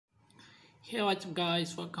Hey, what's up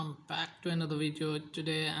guys, welcome back to another video.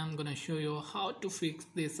 Today I'm gonna show you how to fix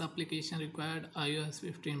this application required iOS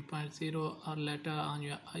 15.0 or later on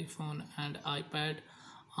your iPhone and iPad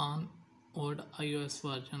on old iOS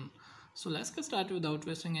version. So let's get started without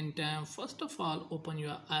wasting any time. First of all, open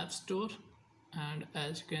your app store, and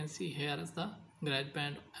as you can see, here is the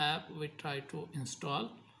GarageBand app we try to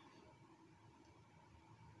install.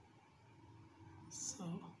 So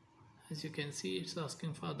as you can see, it's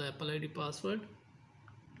asking for the Apple ID password.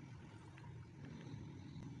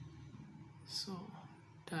 So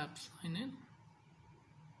tap sign in.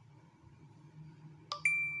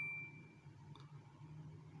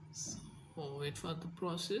 So wait for the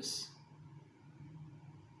process.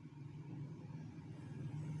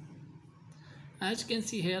 As you can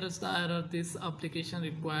see, here is the error. This application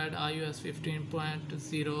required iOS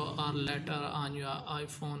 15.0 or later on your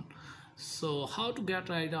iPhone. So how to get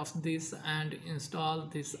rid of this and install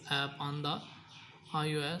this app on the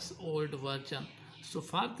iOS old version? So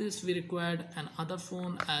for this we required another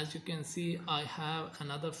phone. As you can see, I have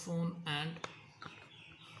another phone and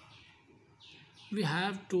we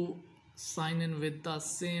have to sign in with the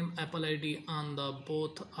same Apple ID on the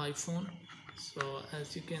both iPhone. So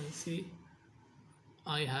as you can see,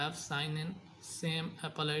 I have signed in same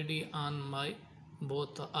Apple ID on my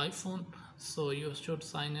both iPhone. So you should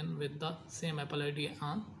sign in with the same Apple ID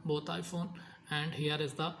on both iPhone, and here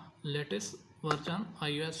is the latest version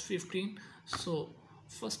iOS 15. So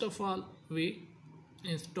first of all, we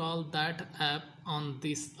install that app on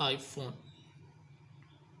this iPhone.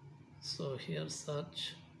 So here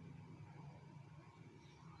search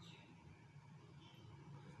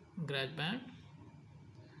GarageBand.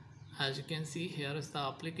 As you can see, here is the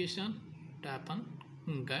application. Tap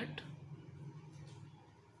on get.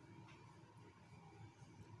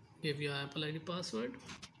 Give your Apple ID password.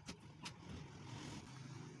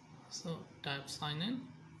 So type sign in.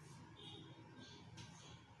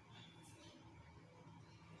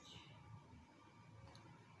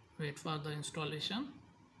 Wait for the installation.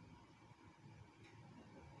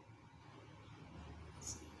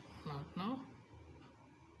 Not now.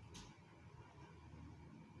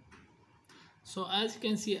 So as you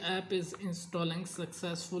can see, app is installing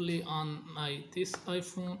successfully on this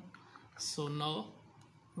iPhone. So now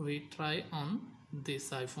we try on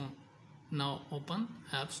this iPhone. Now open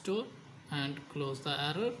App Store and close the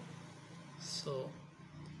error. So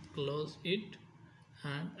close it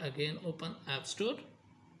and again open App Store.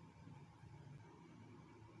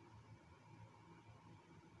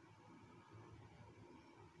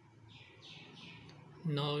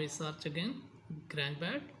 Now we search again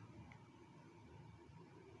GarageBand.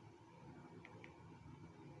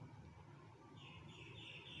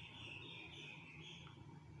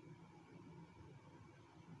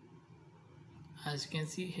 As you can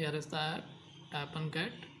see, here is the app. Tap on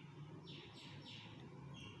get,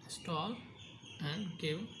 install and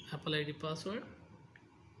give Apple ID password.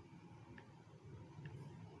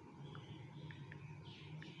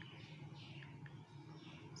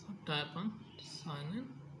 So tap on sign in.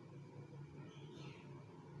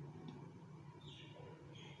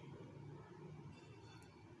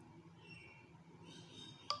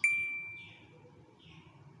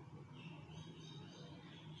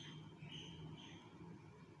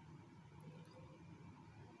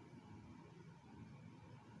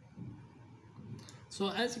 So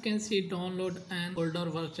as you can see, download an older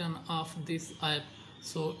version of this app.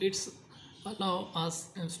 So it's allow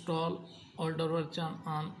us install older version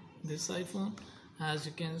on this iPhone. As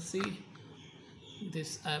you can see,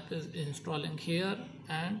 this app is installing here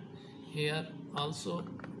and here also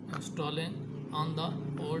installing on the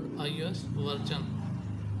old iOS version.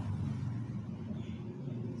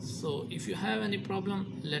 So if you have any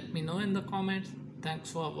problem, let me know in the comments. Thanks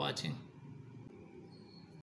for watching.